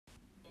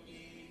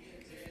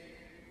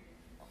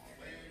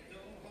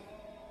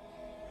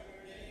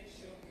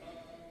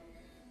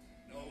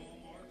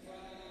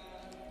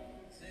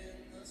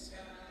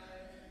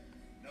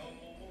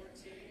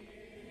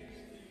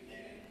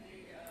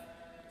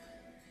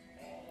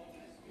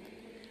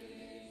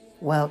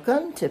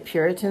Welcome to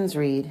Puritans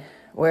Read,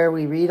 where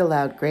we read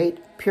aloud great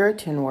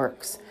Puritan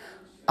works,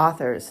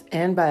 authors,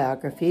 and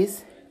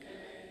biographies.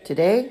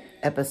 Today,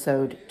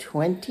 episode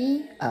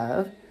 20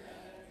 of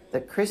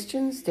The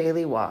Christian's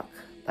Daily Walk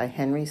by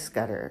Henry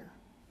Scudder.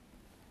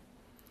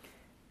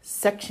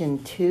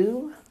 Section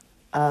 2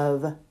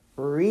 of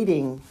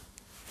Reading.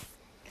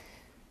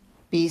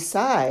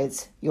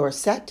 Besides your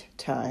set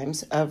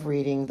times of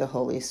reading the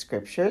Holy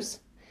Scriptures,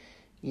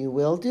 you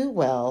will do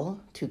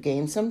well to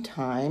gain some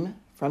time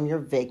from your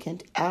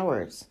vacant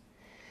hours,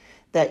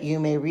 that you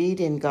may read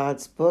in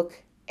God's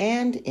book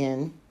and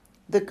in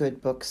the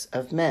good books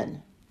of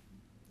men.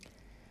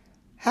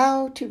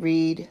 How to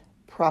read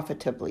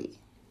profitably.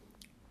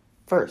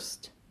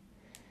 First,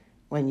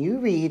 when you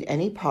read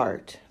any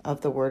part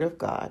of the Word of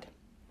God,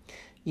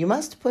 you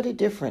must put a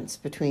difference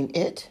between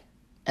it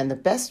and the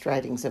best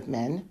writings of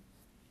men,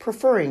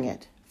 preferring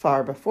it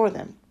far before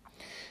them.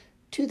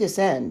 To this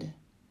end,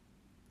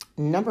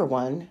 number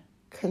one,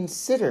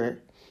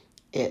 consider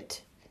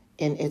it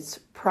in its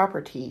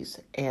properties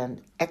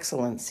and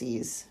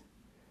excellencies.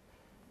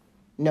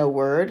 No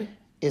word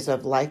is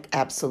of like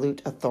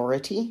absolute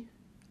authority,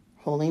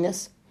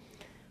 holiness,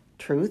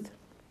 truth,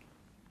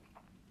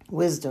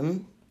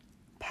 wisdom,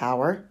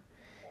 power,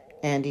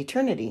 and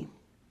eternity.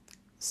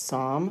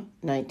 Psalm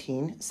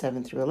 19,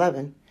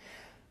 7-11.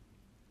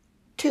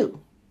 2.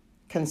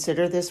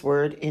 Consider this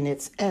word in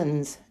its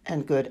ends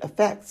and good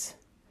effects.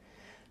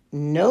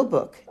 No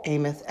book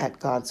aimeth at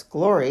God's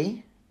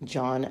glory,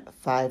 John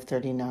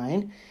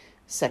 5:39,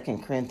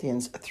 2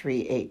 Corinthians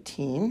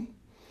 3:18,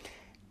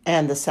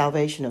 and the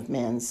salvation of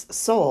man's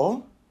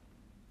soul,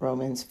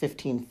 Romans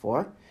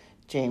 15:4,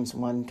 James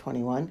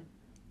 1:21,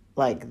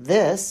 like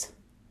this.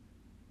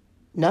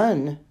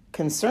 None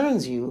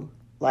concerns you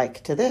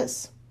like to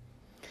this.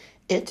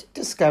 It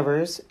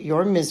discovers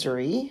your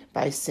misery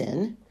by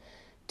sin,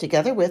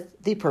 together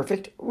with the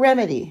perfect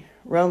remedy,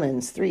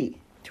 Romans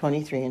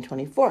 3:23 and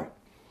 24.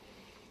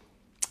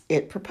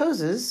 It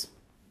proposes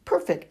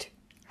perfect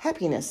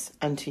happiness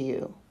unto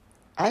you,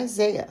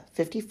 Isaiah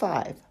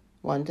 55,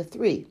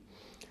 1-3,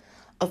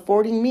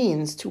 affording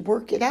means to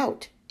work it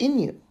out in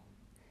you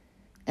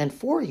and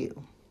for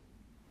you,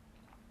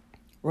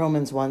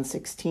 Romans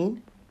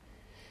 1:16,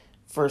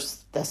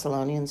 1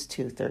 Thessalonians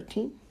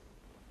 2:13.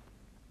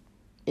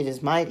 It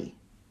is mighty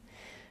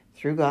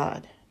through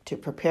God to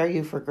prepare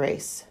you for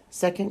grace,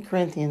 2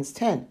 Corinthians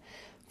 10,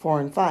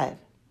 4 and 5.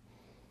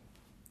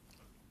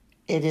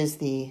 It is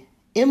the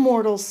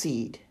immortal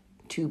seed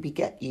to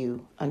beget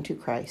you unto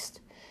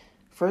Christ,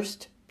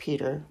 1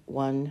 Peter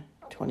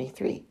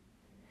 1:23.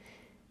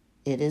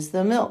 It is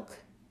the milk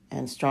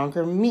and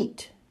stronger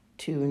meat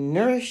to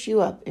nourish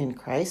you up in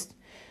Christ,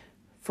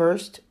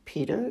 1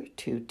 Peter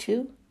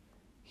 2:2,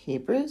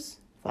 Hebrews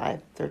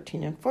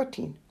 5:13 and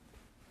 14.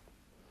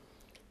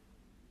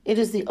 It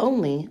is the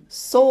only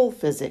soul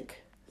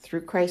physic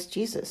through Christ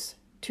Jesus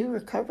to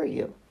recover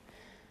you,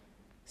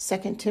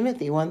 2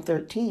 Timothy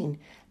 1:13,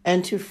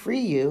 and to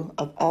free you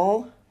of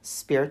all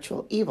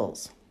spiritual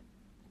evils.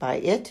 By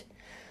it,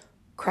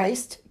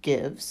 Christ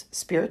gives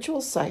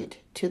spiritual sight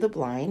to the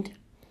blind,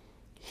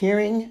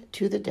 hearing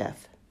to the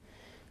deaf,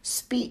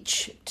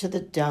 speech to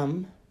the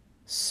dumb,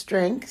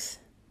 strength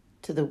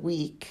to the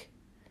weak,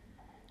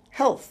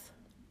 health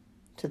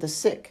to the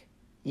sick.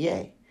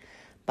 Yea,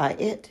 by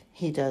it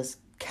he does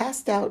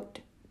cast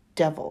out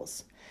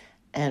devils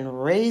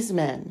and raise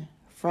men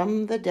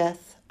from the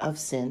death of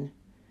sin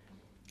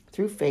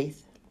through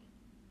faith,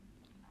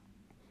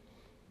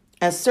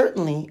 as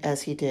certainly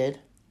as he did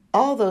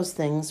all those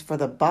things for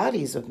the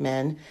bodies of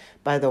men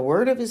by the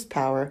word of his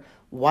power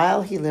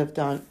while he lived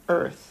on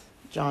earth,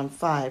 John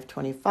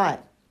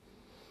 5:25.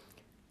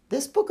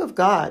 This book of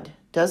God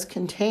does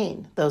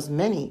contain those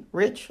many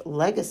rich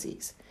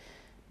legacies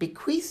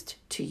bequeathed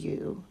to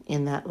you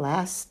in that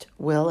last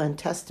will and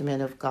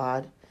testament of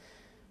God,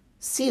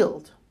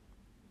 sealed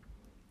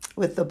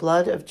with the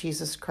blood of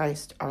Jesus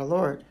Christ our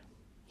Lord,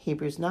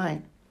 Hebrews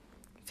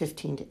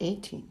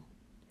 9:15-18.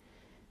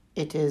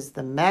 It is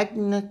the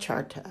Magna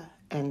Charta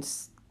and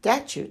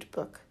statute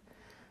book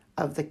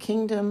of the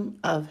kingdom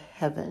of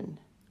heaven,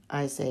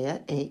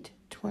 Isaiah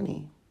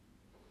 8:20.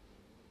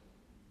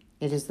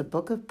 It is the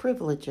book of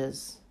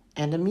privileges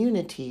and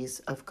immunities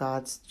of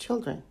God's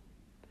children,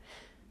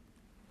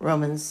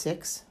 Romans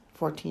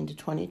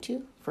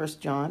 6:14-22,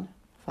 1 John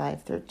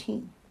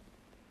 5:13.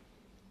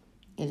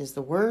 It is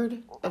the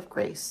word of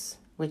grace,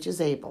 which is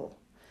able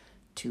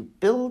to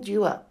build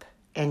you up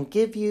and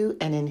give you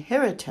an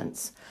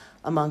inheritance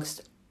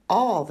amongst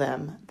all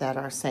them that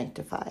are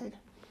sanctified,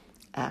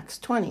 Acts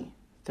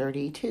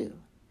 20:32.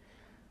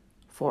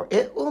 For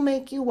it will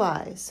make you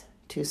wise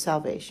to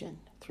salvation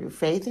through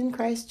faith in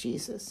Christ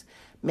Jesus,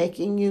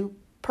 making you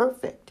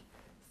perfect,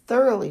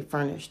 thoroughly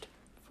furnished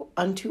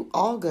unto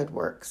all good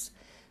works,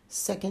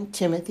 2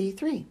 Timothy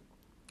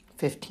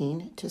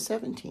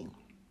 3:15-17.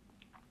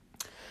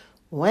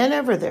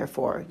 Whenever,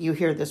 therefore, you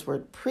hear this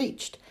word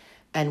preached,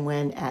 and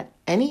when at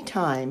any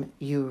time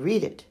you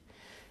read it,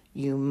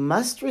 you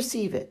must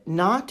receive it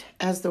not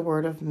as the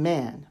word of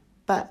man,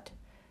 but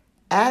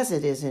as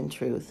it is in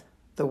truth,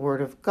 the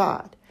word of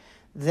God.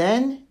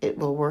 Then it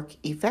will work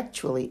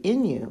effectually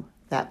in you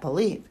that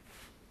believe.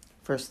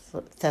 1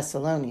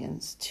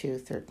 Thessalonians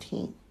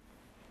 2:13.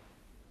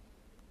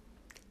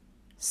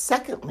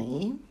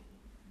 Secondly,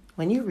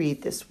 when you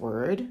read this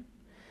word,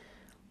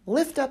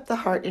 lift up the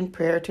heart in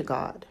prayer to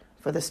God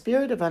for the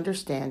spirit of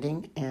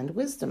understanding and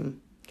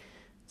wisdom.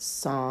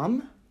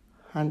 Psalm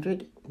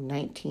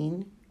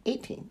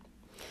 119:18.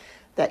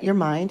 That your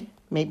mind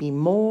may be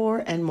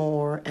more and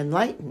more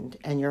enlightened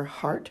and your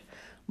heart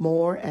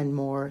more and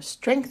more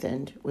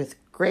strengthened with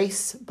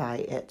grace by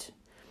it.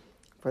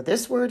 For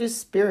this word is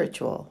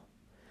spiritual,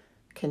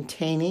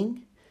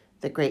 containing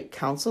the great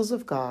counsels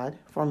of God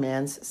for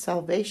man's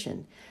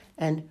salvation,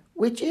 and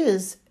which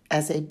is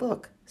as a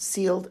book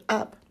sealed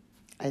up.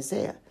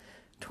 Isaiah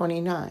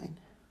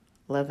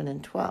 29:11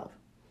 and 12.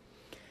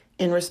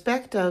 In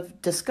respect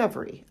of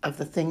discovery of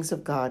the things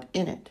of God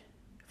in it.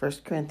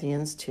 1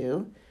 Corinthians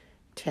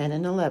 2:10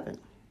 and 11.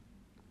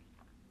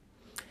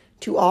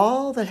 To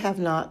all that have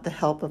not the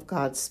help of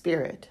God's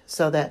Spirit,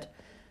 so that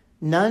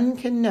none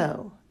can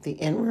know the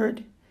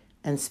inward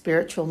and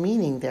spiritual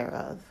meaning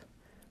thereof,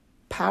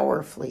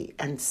 powerfully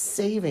and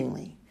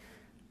savingly,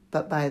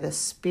 but by the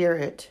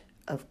Spirit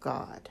of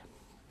God.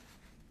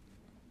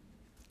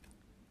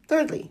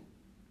 Thirdly,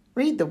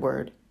 read the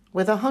word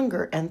with a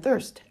hunger and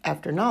thirst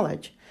after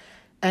knowledge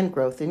and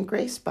growth in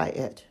grace by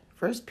it.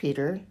 1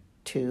 Peter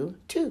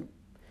 2:2.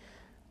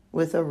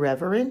 With a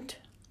reverent,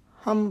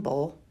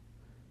 humble,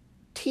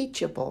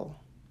 teachable,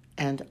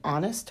 and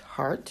honest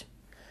heart.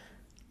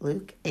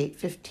 Luke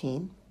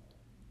 8:15.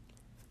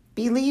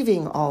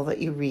 Believing all that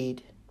you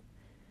read,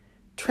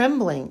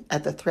 trembling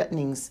at the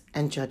threatenings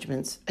and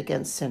judgments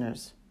against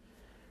sinners,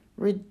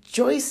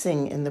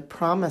 rejoicing in the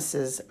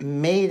promises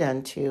made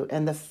unto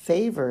and the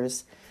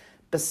favors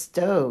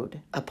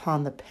bestowed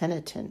upon the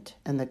penitent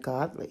and the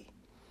godly,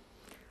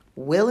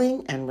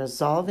 willing and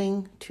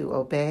resolving to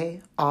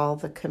obey all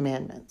the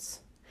commandments.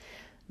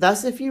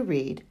 Thus, if you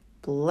read,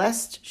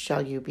 blessed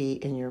shall you be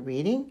in your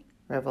reading,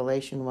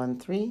 Revelation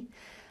 1:3,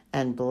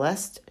 and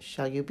blessed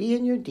shall you be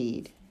in your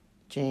deed,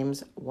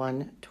 James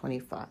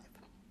 1:25.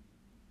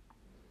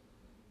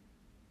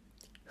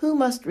 Who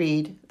must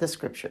read the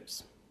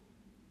Scriptures?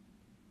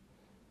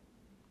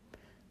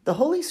 The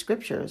Holy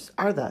Scriptures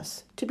are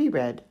thus to be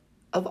read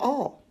of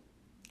all,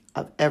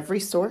 of every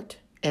sort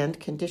and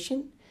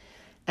condition,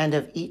 and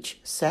of each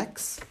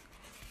sex,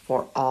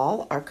 for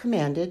all are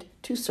commanded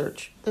to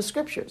search the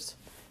Scriptures.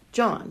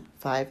 John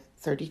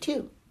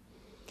 5:32.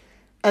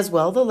 As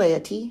well the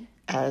laity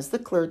as the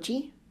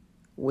clergy,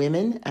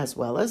 women as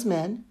well as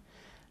men,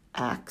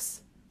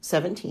 Acts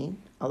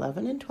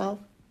 17:11 and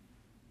 12.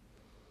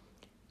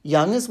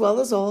 Young as well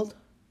as old,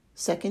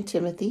 2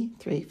 Timothy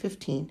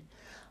 3:15.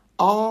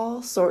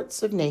 All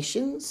sorts of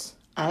nations,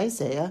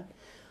 Isaiah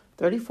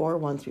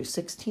 34:1 through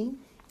 16,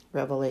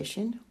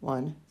 Revelation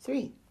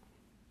 1:3.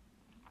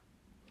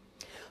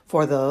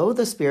 For though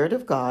the Spirit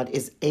of God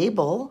is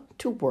able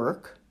to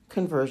work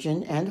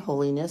conversion and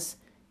holiness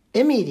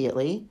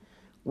immediately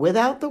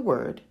without the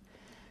word,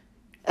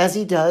 as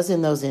he does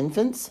in those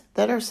infants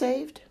that are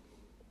saved,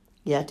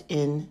 yet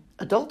in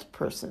adult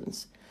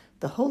persons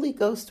the Holy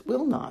Ghost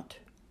will not,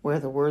 where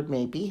the word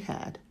may be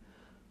had,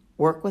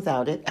 work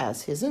without it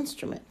as his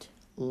instrument.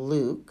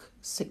 Luke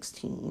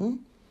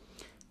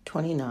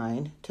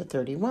 16:29 to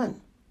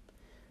 31.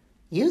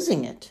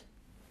 Using it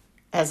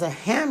as a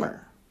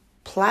hammer,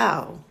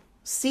 plow,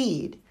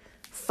 seed,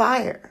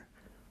 fire,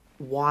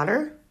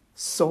 water,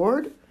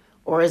 sword,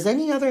 or as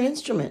any other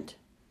instrument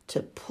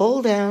to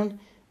pull down,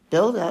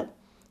 build up,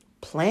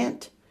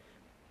 plant,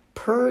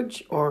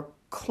 purge, or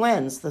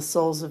cleanse the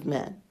souls of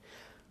men.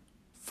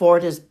 For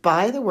it is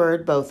by the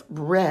word both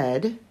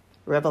read,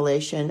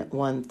 Revelation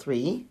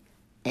 1:3,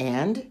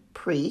 and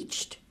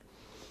preached,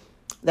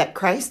 that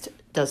Christ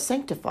does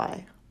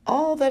sanctify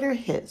all that are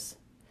his,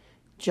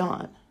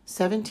 John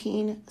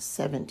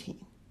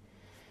 17:17,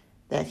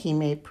 that he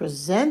may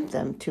present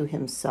them to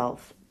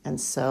himself, and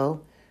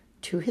so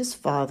to his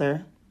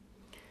Father,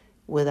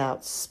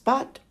 without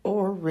spot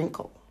or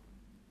wrinkle,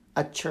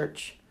 a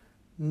church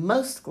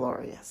most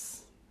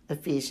glorious,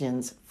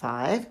 Ephesians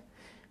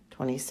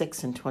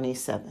 5:26 and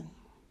 27.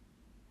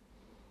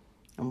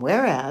 And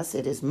whereas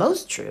it is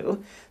most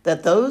true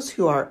that those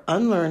who are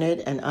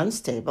unlearned and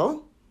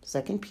unstable,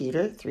 2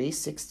 Peter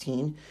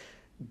 3:16,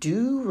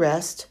 do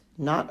wrest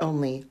not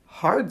only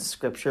hard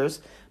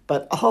scriptures,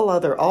 but all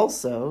other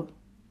also,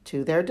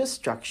 to their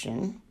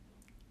destruction,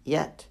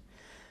 yet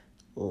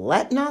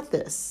let not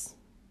this,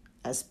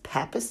 as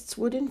papists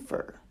would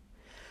infer,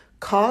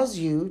 cause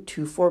you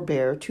to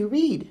forbear to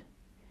read,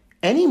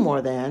 any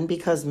more than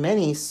because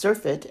many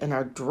surfeit and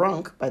are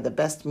drunk by the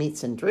best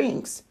meats and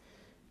drinks,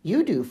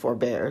 you do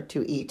forbear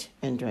to eat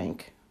and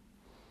drink.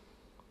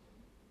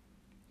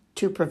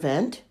 To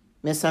prevent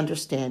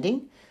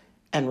misunderstanding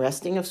and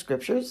wresting of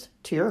scriptures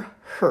to your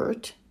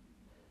hurt,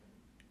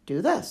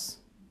 do thus.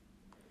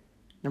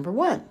 Number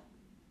 1,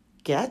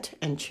 get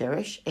and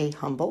cherish a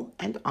humble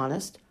and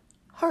honest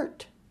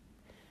heart,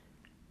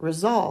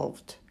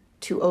 resolved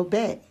to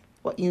obey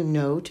what you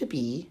know to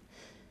be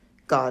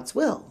God's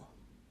will.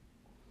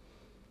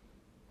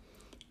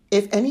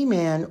 If any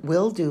man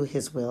will do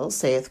his will,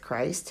 saith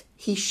Christ,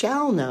 he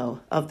shall know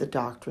of the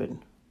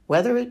doctrine,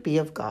 whether it be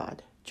of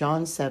God.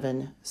 John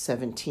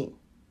 7:17.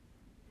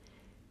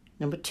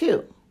 Number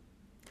 2,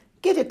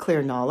 get a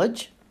clear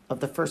knowledge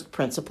of the first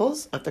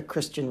principles of the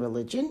Christian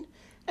religion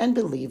and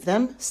believe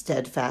them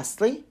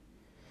steadfastly,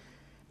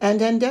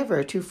 and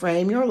endeavor to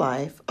frame your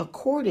life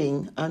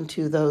according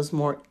unto those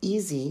more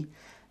easy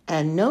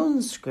and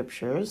known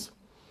scriptures,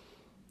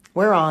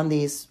 whereon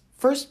these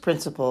first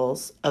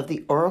principles of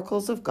the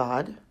oracles of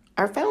God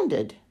are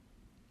founded.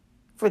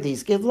 For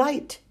these give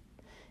light,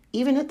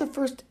 even at the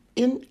first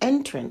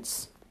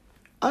entrance,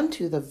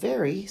 unto the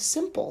very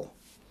simple.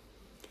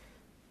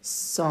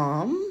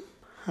 Psalm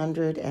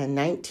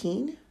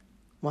 119,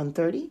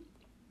 130.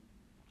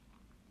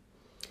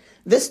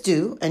 This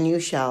do, and you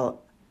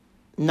shall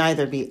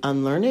neither be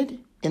unlearned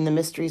in the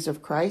mysteries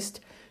of Christ,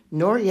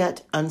 nor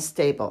yet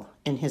unstable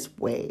in his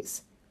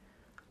ways.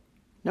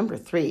 Number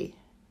 3,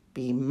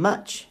 be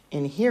much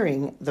in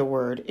hearing the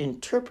word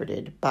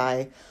interpreted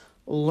by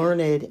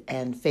learned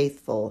and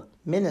faithful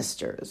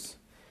ministers.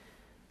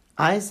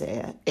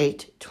 Isaiah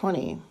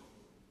 8:20.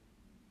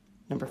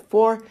 Number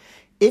 4,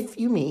 if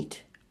you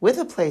meet with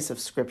a place of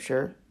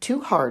Scripture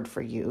too hard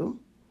for you,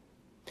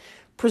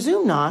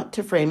 presume not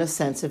to frame a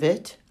sense of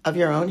it of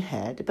your own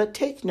head, but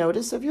take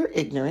notice of your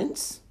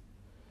ignorance.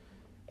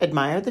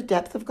 Admire the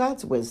depth of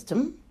God's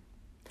wisdom.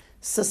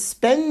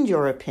 Suspend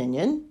your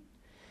opinion,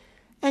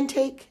 and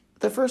take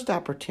the first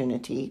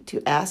opportunity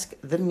to ask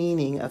the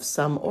meaning of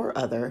some or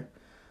other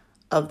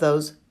of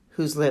those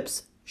whose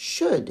lips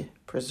should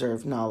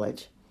preserve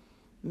knowledge.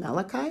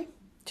 Malachi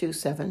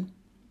 2:7.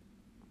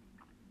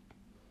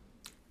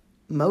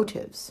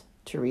 Motives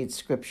to read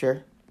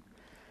Scripture.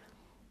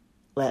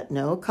 Let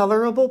no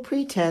colorable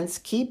pretense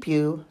keep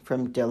you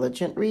from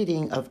diligent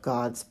reading of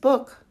God's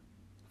book,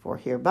 for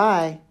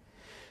hereby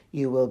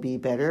you will be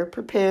better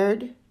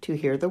prepared to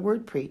hear the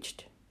word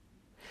preached.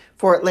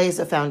 For it lays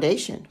a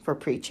foundation for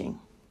preaching.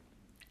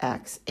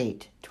 Acts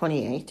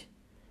 8:28,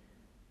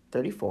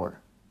 34,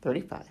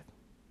 35.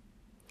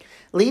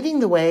 Leading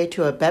the way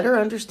to a better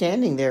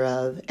understanding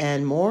thereof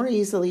and more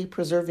easily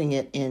preserving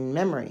it in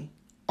memory.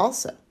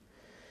 Also,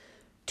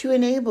 to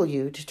enable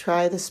you to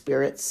try the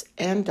spirits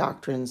and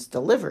doctrines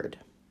delivered.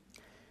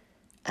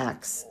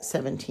 Acts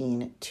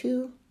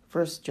 17:2,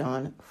 1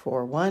 John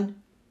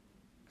 4:1,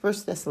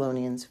 1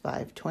 Thessalonians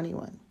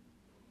 5:21.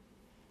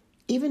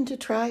 Even to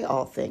try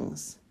all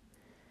things,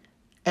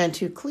 and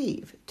to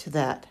cleave to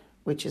that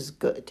which is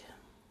good.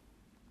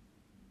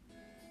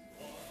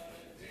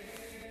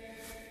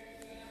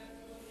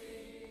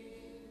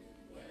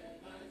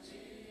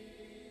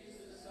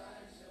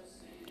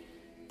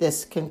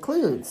 This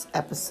concludes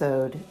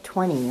episode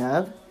 20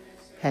 of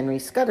Henry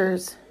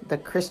Scudder's The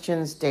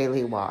Christian's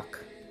Daily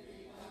Walk.